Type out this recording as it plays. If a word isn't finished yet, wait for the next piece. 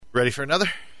Ready for another?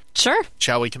 Sure.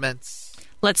 Shall we commence?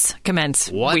 Let's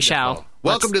commence. Wonderful. We shall.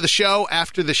 Welcome to the show.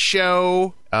 After the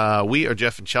show, we are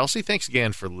Geoff and Chelsea. Thanks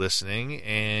again for listening,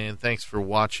 and thanks for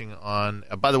watching on...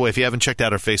 by the way, if you haven't checked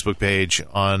out our Facebook page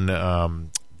on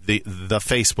the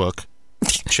Facebook,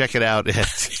 check it out at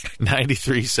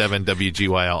 93.7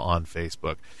 WGYL on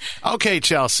Facebook. Okay,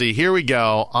 Chelsea, here we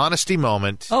go. Honesty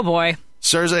moment. Oh, boy.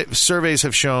 Surveys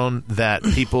have shown that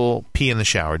people pee in the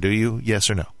shower. Do you? Yes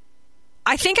or no?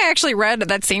 I think I actually read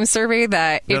that same survey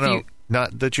that No,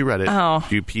 not that you read it. Oh.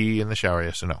 Do you pee in the shower,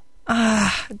 yes or no?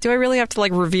 Do I really have to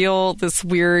reveal this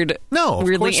weirdly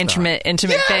intimate thing?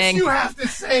 Yes, you have to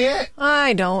say it.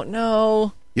 I don't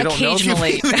know. You don't know if you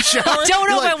pee in the shower? I don't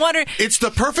know if I wonder. It's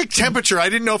the perfect temperature. I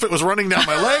didn't know if it was running down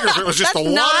my leg or if it was just the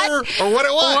water or what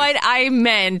it was. What I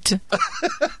meant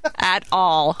at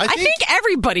all. I think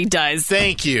everybody does.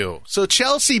 Thank you. So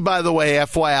Chelsea, by the way,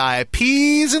 FYI,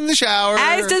 pees in the shower.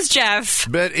 As does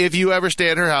Geoff. But if you ever stay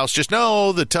at her house, just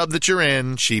know the tub that you're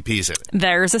in, she pees in it.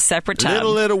 There's a separate tub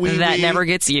that never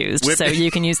gets used, so you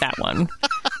can use that one.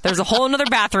 There's a whole other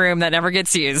bathroom that never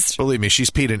gets used. Believe me,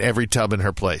 she's peed in every tub in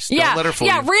her place. Don't let her fool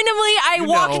you. Yeah, randomly I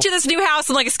walk into this new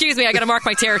house and excuse me, I got to mark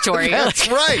my territory. That's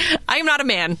right. I'm not a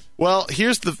man. Well,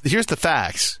 here's the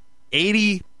facts.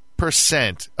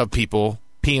 80% of people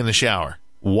pee in the shower.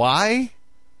 Why?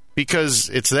 Because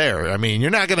it's there. I mean,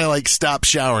 you're not going to stop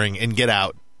showering and get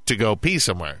out to go pee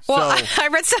somewhere. Well, I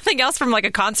read something else from a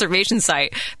conservation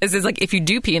site. This is if you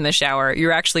do pee in the shower,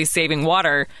 you're actually saving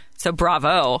water. So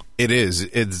bravo. It is.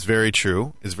 It's very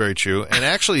true. It's very true. And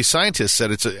actually, scientists said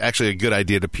it's actually a good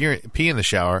idea to pee in the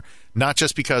shower, not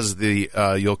just because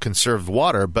you'll conserve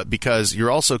water, but because you're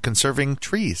also conserving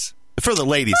trees. For the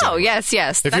ladies. Oh, anyway.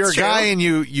 Yes. If you're a guy and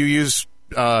you use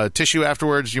tissue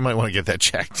afterwards, you might want to get that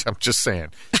checked. I'm just saying.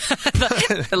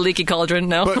 the leaky cauldron,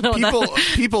 no. But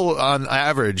people on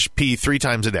average pee 3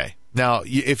 times a day. Now,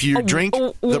 if you drink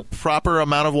the proper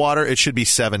amount of water, it should be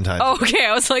 7 times. Okay,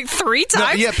 I was 3 times.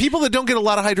 No, yeah, people that don't get a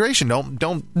lot of hydration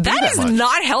don't. That is much.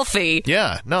 not healthy.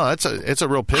 Yeah, no, it's a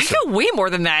real piss. I feel way more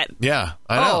than that. Yeah,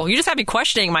 I know. Oh, you just had me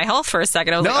questioning my health for a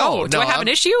second. I was do I have an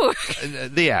issue?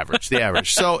 The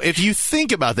average. So if you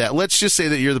think about that, let's just say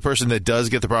that you're the person that does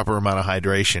get the proper amount of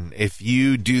hydration. If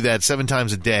you do that 7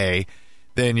 times a day,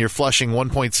 then you're flushing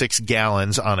 1.6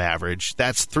 gallons on average.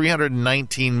 That's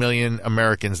 319 million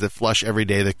Americans that flush every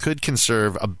day that could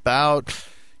conserve about,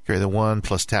 carry the one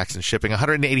plus tax and shipping,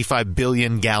 185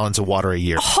 billion gallons of water a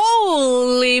year.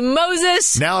 Holy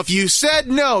Moses. Now, if you said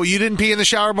no, you didn't pee in the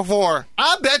shower before,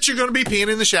 I bet you're going to be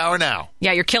peeing in the shower now.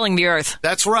 Yeah, you're killing the earth.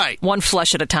 That's right. One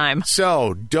flush at a time.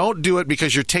 So don't do it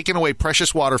because you're taking away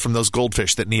precious water from those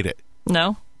goldfish that need it.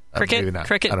 No? Cricket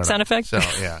sound effect? So,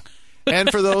 yeah.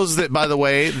 And for those that, by the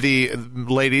way, the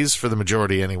ladies, for the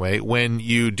majority anyway, when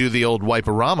you do the old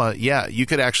wipe-a-rama, you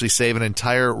could actually save an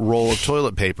entire roll of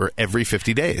toilet paper every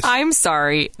 50 days. I'm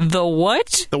sorry. The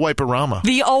what? The wipe-a-rama.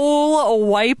 The old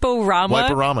wipe-a-rama?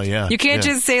 Wipe-a-rama, yeah. You can't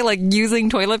just say,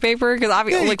 using toilet paper? Because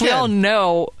obviously, we all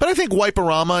know. But I think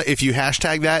wipe-a-rama, if you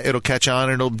hashtag that, it'll catch on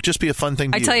and it'll just be a fun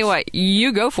thing to use. I tell you what,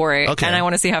 you go for it. Okay. And I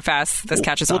want to see how fast this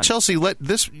catches on. Well, Chelsea, let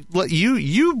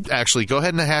you actually go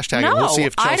ahead and hashtag it. We'll see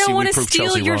if Chelsea I don't want to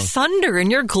steal your thunder and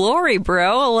your glory,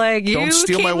 bro. Don't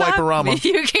steal my wipe-a-rama.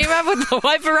 You came up with the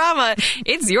wipe-a-rama.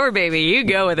 It's your baby. You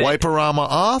go with it. Wipe-a-rama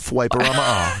off, wipe-a-rama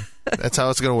on. That's how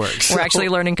it's going to work. We're actually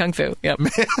learning Kung Fu. Yep.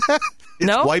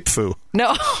 No? Wipe-fu.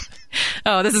 No.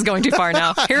 Oh, this is going too far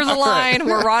now. Here's a line.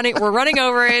 Right. We're running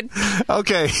over it.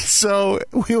 Okay, so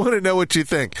we want to know what you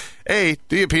think. A,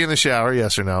 do you pee in the shower,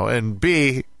 yes or no? And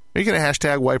B, are you going to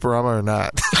hashtag wipe-a-rama or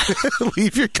not?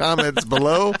 Leave your comments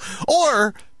below.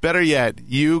 Or, better yet,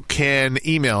 you can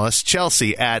email us,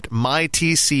 Chelsea at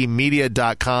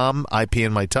mytcmedia.com, I pee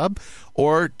in my tub,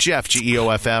 or Geoff,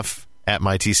 Geoff, at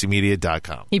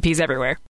mytcmedia.com. He pees everywhere.